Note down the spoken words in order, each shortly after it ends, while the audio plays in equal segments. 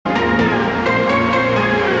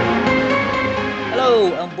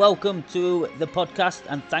welcome to the podcast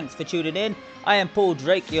and thanks for tuning in. I am Paul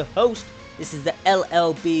Drake, your host. This is the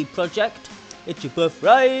LLB project. It's your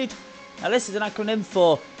birthright. Now this is an acronym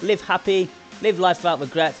for Live Happy, Live Life Without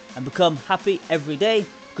Regret and Become Happy Every Day,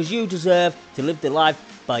 because you deserve to live the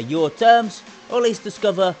life by your terms, or at least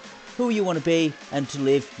discover who you want to be and to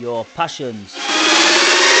live your passions.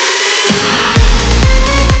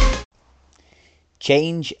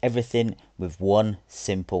 Change everything with one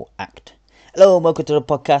simple act. Hello and welcome to the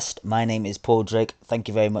podcast. My name is Paul Drake. Thank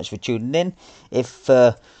you very much for tuning in. If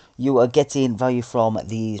you are getting value from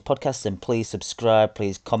these podcasts, then please subscribe,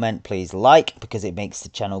 please comment, please like, because it makes the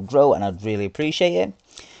channel grow and I'd really appreciate it.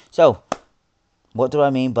 So, what do I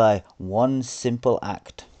mean by one simple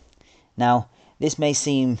act? Now, this may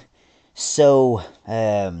seem so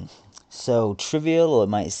trivial, or it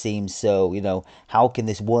might seem so, how can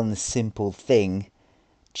this one simple thing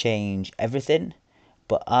change everything?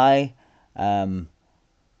 But I am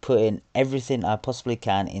putting everything I possibly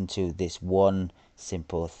can into this one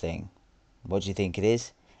simple thing. What do you think it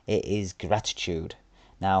is? It is gratitude.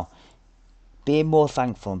 Now, being more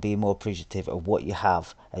thankful and being more appreciative of what you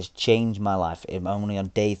have has changed my life. I'm only on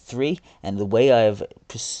day 3, and the way I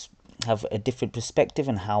have a different perspective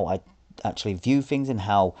and how I actually view things and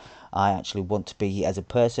how I actually want to be as a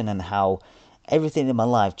person, and how everything in my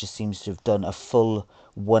life just seems to have done a full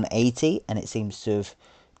 180, and it seems to have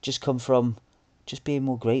just come from just being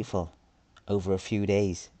more grateful over a few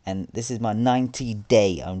days. And this is my 90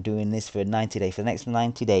 day. I'm doing this for 90 days. For the next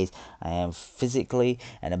 90 days, I am physically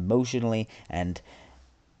and emotionally and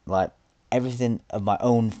like everything of my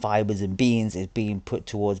own fibers and beings is being put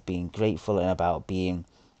towards being grateful and about being,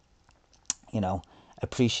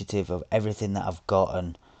 appreciative of everything that I've got.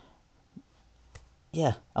 And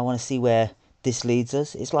yeah, I want to see where this leads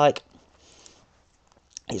us. It's like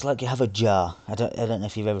you have a jar. I don't know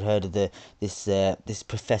if you've ever heard of this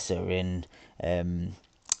professor in a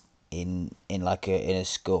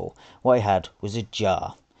school. What he had was a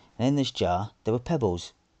jar, and in this jar there were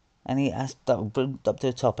pebbles, and he asked up to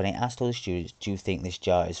the top, and he asked all the students, "Do you think this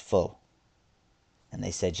jar is full?" And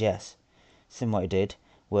they said yes. So what he did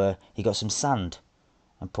were he got some sand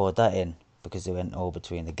and poured that in, because they went all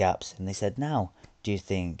between the gaps, and they said, "Now, do you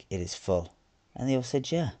think it is full?" And they all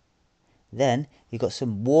said yeah. Then he got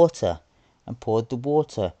some water and poured the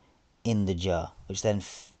water in the jar, which then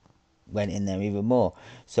went in there even more.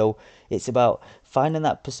 So it's about finding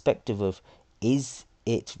that perspective of, is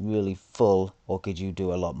it really full, or could you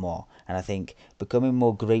do a lot more? And I think becoming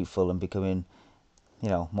more grateful and becoming,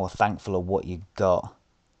 more thankful of what you got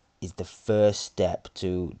is the first step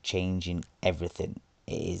to changing everything.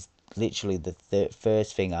 It is literally the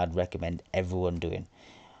first thing I'd recommend everyone doing.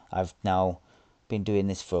 I've now been doing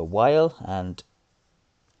this for a while, and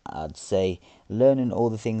I'd say learning all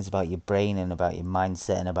the things about your brain and about your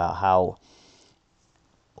mindset and about how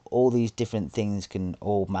all these different things can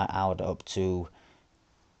all add up to,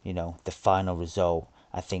 the final result.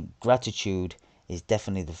 I think gratitude is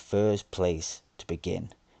definitely the first place to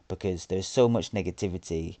begin, because there's so much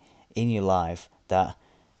negativity in your life that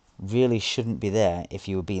really shouldn't be there if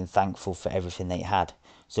you were being thankful for everything that you had.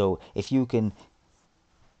 So if you can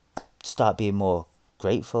start being more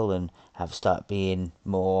grateful and start being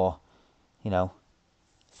more,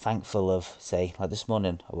 thankful of, say, like this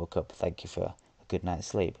morning, I woke up, thank you for a good night's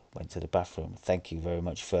sleep, went to the bathroom, thank you very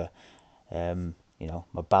much for,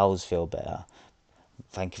 my bowels feel better,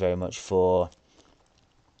 thank you very much for,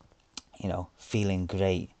 feeling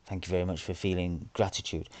great, thank you very much for feeling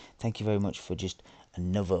gratitude, thank you very much for just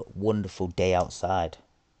another wonderful day outside.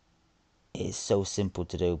 It is so simple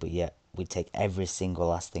to do, but yet we take every single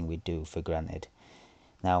last thing we do for granted.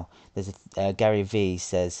 Now, there's Gary Vee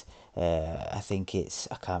says, I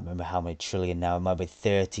can't remember how many trillion now, it might be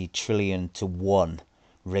 30 trillion to 1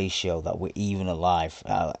 ratio that we're even alive.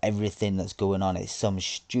 Everything that's going on is some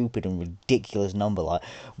stupid and ridiculous number, like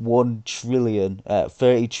 1 trillion,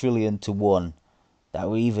 30 trillion to 1, that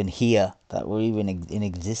we're even here, that we're even in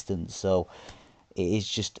existence. So it is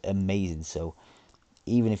just amazing. So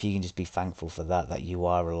even if you can just be thankful for that you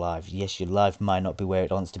are alive. Yes, your life might not be where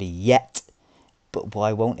it wants to be yet, but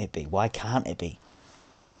why won't it be? Why can't it be?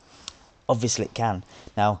 Obviously it can.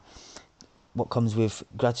 Now, what comes with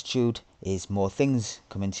gratitude is more things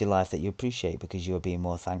come into your life that you appreciate, because you're being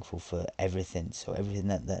more thankful for everything. So everything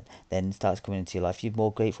that then starts coming into your life, you're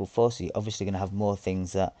more grateful for. So you're obviously going to have more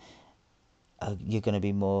things that you're going to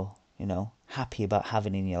be more, happy about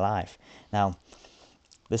having in your life. Now,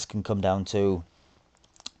 this can come down to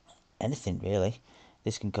anything really.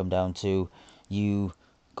 This can come down to you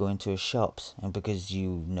going to shops, and because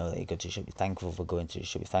you know that you go to a shop, you're thankful for going to a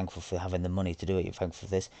shop, you're thankful for having the money to do it, you're thankful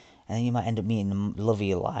for this, and then you might end up meeting the love of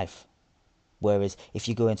your life. Whereas if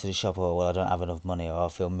you go into the shop, oh well, I don't have enough money, or I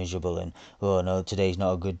feel miserable, and oh no, today's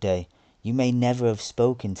not a good day, you may never have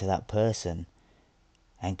spoken to that person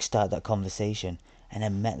and start that conversation and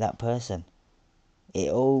then met that person. It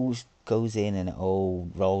all goes in and it all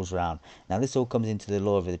rolls around. Now this all comes into the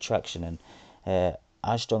law of attraction, and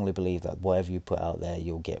I strongly believe that whatever you put out there,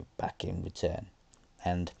 you'll get back in return.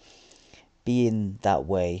 And being that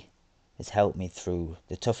way has helped me through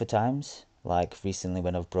the tougher times. Like recently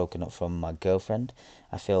when I've broken up from my girlfriend,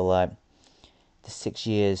 I feel like the 6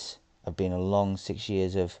 years have been a long 6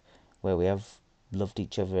 years of where we have loved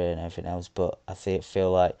each other and everything else, but I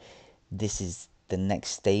feel like this is the next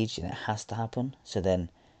stage and it has to happen. So then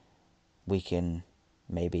we can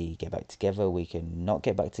maybe get back together, we can not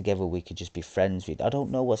get back together, we could just be friends. I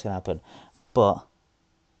don't know what's going to happen, but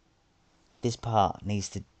this part needs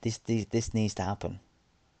to this needs to happen,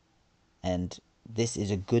 and this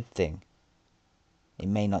is a good thing. It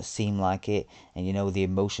may not seem like it, and you know the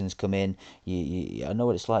emotions come in. I know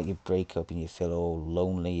what it's like. You break up and you feel all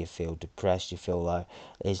lonely. You feel depressed. You feel like,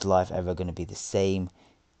 is life ever going to be the same?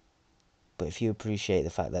 But if you appreciate the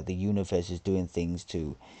fact that the universe is doing things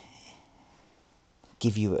to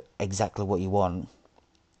give you exactly what you want,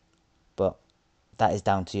 but that is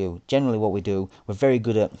down to you. Generally, what we do, we're very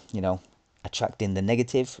good at attracting the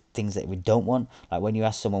negative things that we don't want. Like when you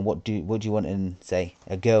ask someone what do you want in, say,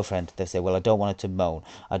 a girlfriend, they say, well, I don't want her to moan,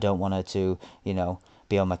 I don't want her to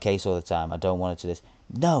be on my case all the time, I don't want her to this.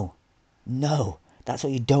 No, that's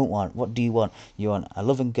what you don't want. What do you want? You want a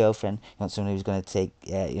loving girlfriend. You want someone who's going to take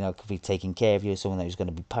could be taking care of you, someone who's going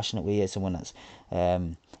to be passionate with you, someone that's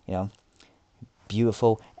you know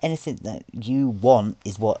beautiful. Anything that you want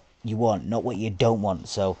is what you want, not what you don't want.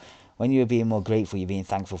 So when you're being more grateful, you're being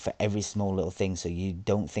thankful for every small little thing. So you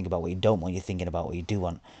don't think about what you don't want, you're thinking about what you do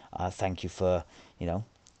want. I thank you for,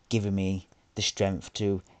 giving me the strength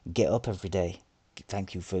to get up every day.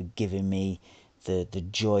 Thank you for giving me the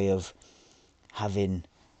joy of having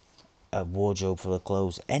a wardrobe full of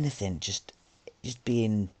clothes. Anything, just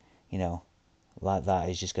being, like that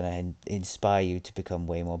is just going to inspire you to become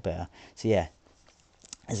way more better. So yeah,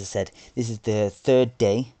 as I said, this is the third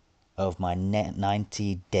day of my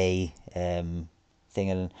 90-day thing,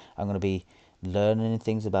 and I'm going to be learning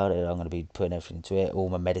things about it. I'm going to be putting everything into it. All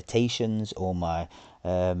my meditations, all my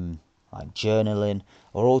like journaling,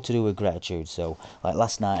 are all to do with gratitude. So, like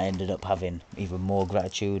last night, I ended up having even more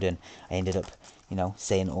gratitude, and I ended up,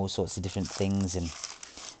 saying all sorts of different things, and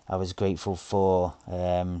I was grateful for,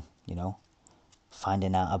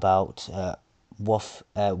 finding out about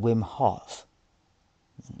Wim Hof.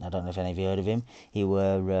 I don't know if any of you heard of him. He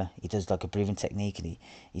does like a breathing technique, and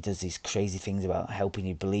he does these crazy things about helping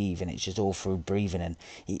you believe, and it's just all through breathing. And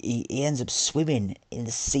he ends up swimming in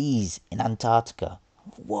the seas in Antarctica.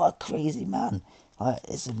 What a crazy man!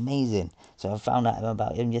 It's amazing. So I found out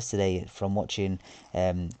about him yesterday from watching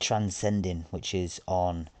Transcending, which is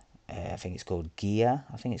on. I think it's called Gia.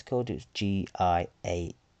 I think it's called. It's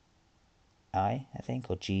GIA I think,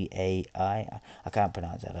 or GAI. I can't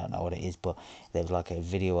pronounce it. I don't know what it is, but there was like a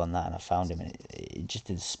video on that, and I found him, and it just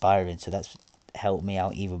inspiring. So that's helped me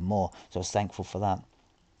out even more. So I was thankful for that.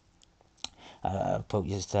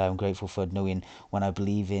 I'm grateful for knowing when I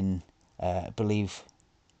believe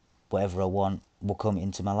whatever I want will come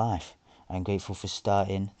into my life. I'm grateful for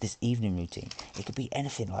starting this evening routine. It could be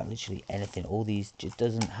anything, like literally anything. All these just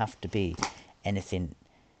doesn't have to be anything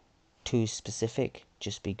too specific.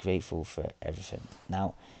 Just be grateful for everything.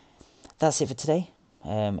 Now, that's it for today.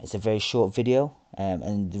 It's a very short video,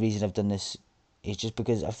 and the reason I've done this is just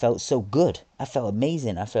because I felt so good. I felt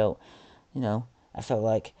amazing. I felt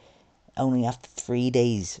like only after 3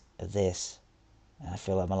 days of this, I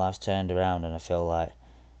feel like my life's turned around, and I feel like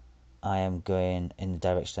I am going in the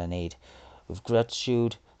direction I need. With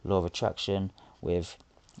gratitude, law of attraction, with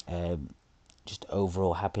just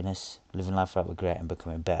overall happiness, living life without regret, and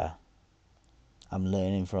becoming better. I'm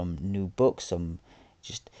learning from new books. I'm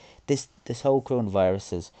just this whole coronavirus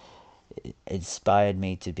has inspired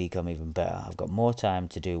me to become even better. I've got more time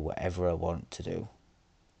to do whatever I want to do,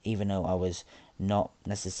 even though I was not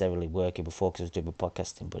necessarily working before because I was doing my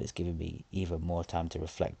podcasting. But it's given me even more time to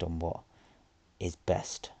reflect on what is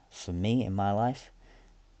best for me in my life.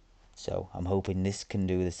 So I'm hoping this can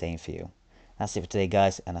do the same for you. That's it for today,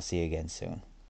 guys, and I'll see you again soon.